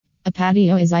A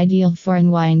patio is ideal for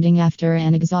unwinding after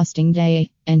an exhausting day,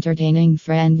 entertaining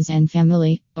friends and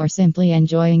family, or simply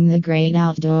enjoying the great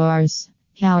outdoors.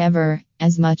 However,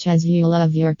 as much as you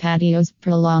love your patios,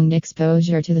 prolonged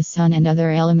exposure to the sun and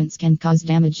other elements can cause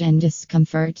damage and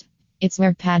discomfort. It's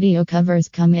where patio covers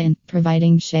come in,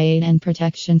 providing shade and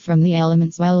protection from the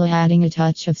elements while adding a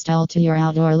touch of style to your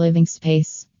outdoor living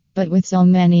space. But with so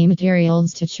many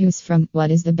materials to choose from,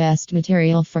 what is the best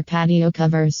material for patio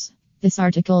covers? This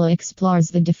article explores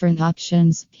the different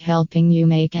options, helping you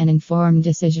make an informed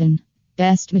decision.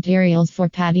 Best materials for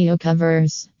patio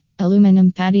covers.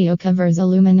 Aluminum patio covers.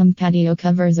 Aluminum patio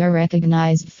covers are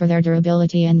recognized for their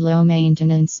durability and low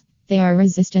maintenance. They are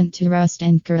resistant to rust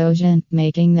and corrosion,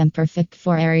 making them perfect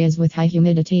for areas with high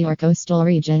humidity or coastal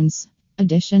regions.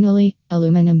 Additionally,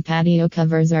 aluminum patio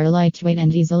covers are lightweight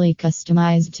and easily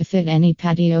customized to fit any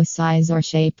patio size or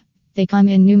shape. They come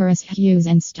in numerous hues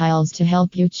and styles to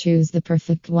help you choose the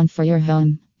perfect one for your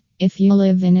home. If you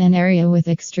live in an area with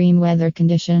extreme weather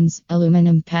conditions,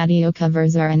 aluminum patio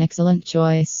covers are an excellent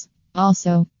choice.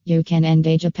 Also, you can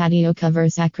engage a patio cover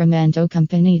Sacramento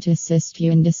company to assist you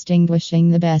in distinguishing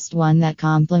the best one that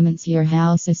complements your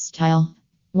house's style.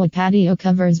 Wood patio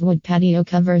covers. Wood patio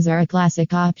covers are a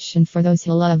classic option for those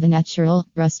who love a natural,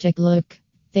 rustic look.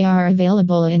 They are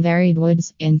available in varied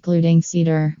woods, including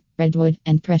cedar, redwood,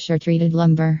 and pressure-treated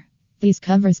lumber. These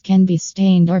covers can be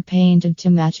stained or painted to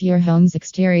match your home's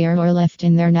exterior or left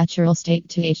in their natural state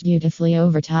to age beautifully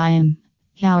over time.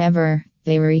 However,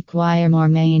 they require more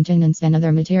maintenance than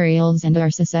other materials and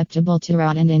are susceptible to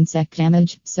rot and insect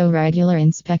damage, so regular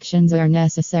inspections are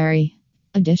necessary.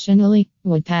 Additionally,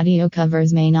 wood patio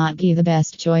covers may not be the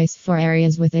best choice for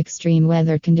areas with extreme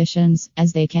weather conditions,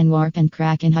 as they can warp and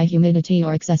crack in high humidity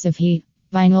or excessive heat.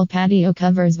 Vinyl patio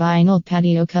covers. Vinyl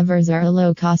patio covers are a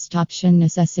low-cost option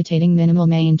necessitating minimal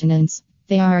maintenance.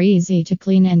 They are easy to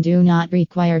clean and do not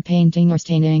require painting or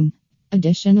staining.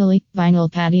 Additionally, vinyl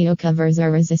patio covers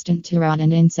are resistant to rot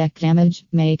and insect damage,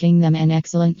 making them an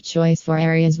excellent choice for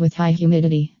areas with high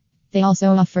humidity. They also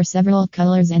offer several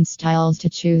colors and styles to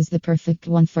choose the perfect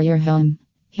one for your home.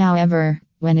 However,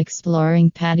 when exploring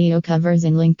patio covers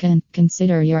in Lincoln,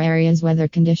 consider your area's weather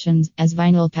conditions, as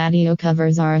vinyl patio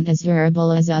covers aren't as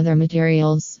durable as other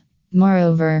materials.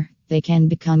 Moreover, they can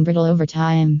become brittle over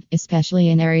time, especially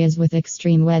in areas with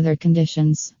extreme weather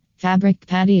conditions. Fabric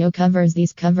patio covers.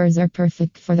 These covers are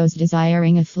perfect for those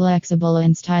desiring a flexible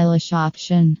and stylish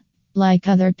option. Like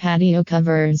other patio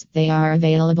covers, they are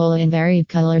available in varied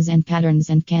colors and patterns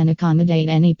and can accommodate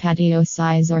any patio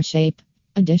size or shape.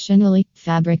 Additionally,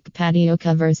 fabric patio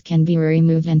covers can be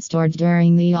removed and stored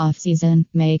during the off-season,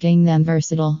 making them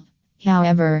versatile.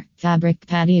 However, fabric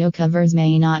patio covers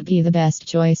may not be the best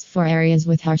choice for areas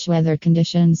with harsh weather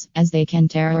conditions, as they can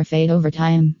tear or fade over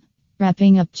time.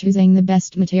 Wrapping up, choosing the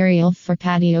best material for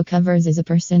patio covers is a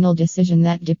personal decision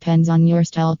that depends on your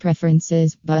style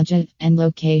preferences, budget, and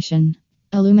location.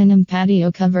 Aluminum patio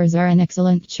covers are an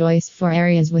excellent choice for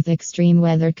areas with extreme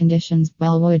weather conditions,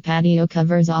 while wood patio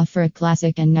covers offer a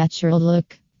classic and natural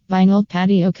look. Vinyl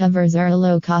patio covers are a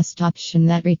low-cost option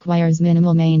that requires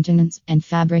minimal maintenance, and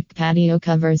fabric patio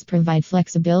covers provide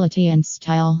flexibility and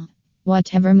style.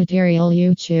 Whatever material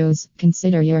you choose,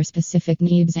 consider your specific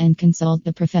needs and consult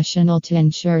a professional to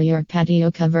ensure your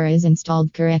patio cover is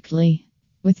installed correctly.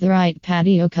 With the right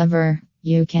patio cover,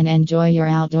 you can enjoy your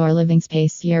outdoor living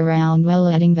space year-round while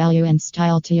adding value and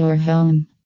style to your home.